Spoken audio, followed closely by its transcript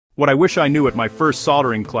What I wish I knew at my first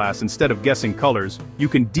soldering class: instead of guessing colors, you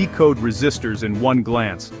can decode resistors in one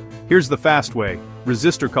glance. Here's the fast way: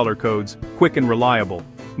 resistor color codes, quick and reliable.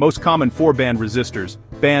 Most common 4-band resistors: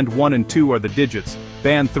 band 1 and 2 are the digits,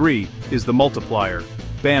 band 3 is the multiplier,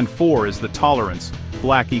 band 4 is the tolerance,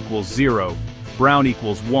 black equals 0, brown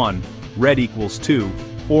equals 1, red equals 2,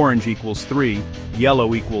 orange equals 3,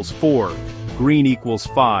 yellow equals 4, green equals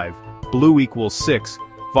 5, blue equals 6,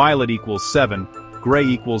 violet equals 7, gray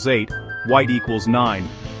equals 8, white equals 9.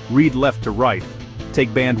 Read left to right.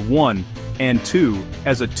 Take band 1 and 2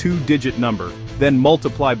 as a 2-digit number, then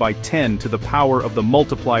multiply by 10 to the power of the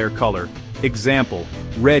multiplier color. Example: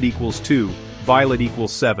 red equals 2, violet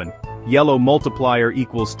equals 7, yellow multiplier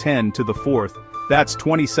equals 10 to the 4th. That's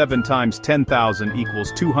 27 times 10,000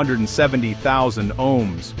 equals 270,000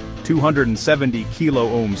 ohms. 270 kilo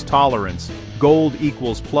ohms tolerance. Gold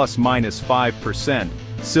equals plus minus 5%.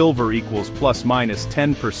 Silver equals plus minus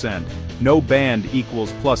 10%. No band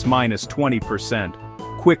equals plus minus 20%.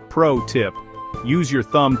 Quick pro tip: use your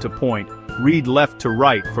thumb to point. Read left to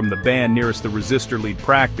right from the band nearest the resistor lead.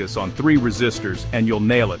 Practice on 3 resistors and you'll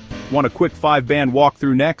nail it. Want a quick 5-band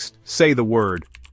walkthrough next? Say the word.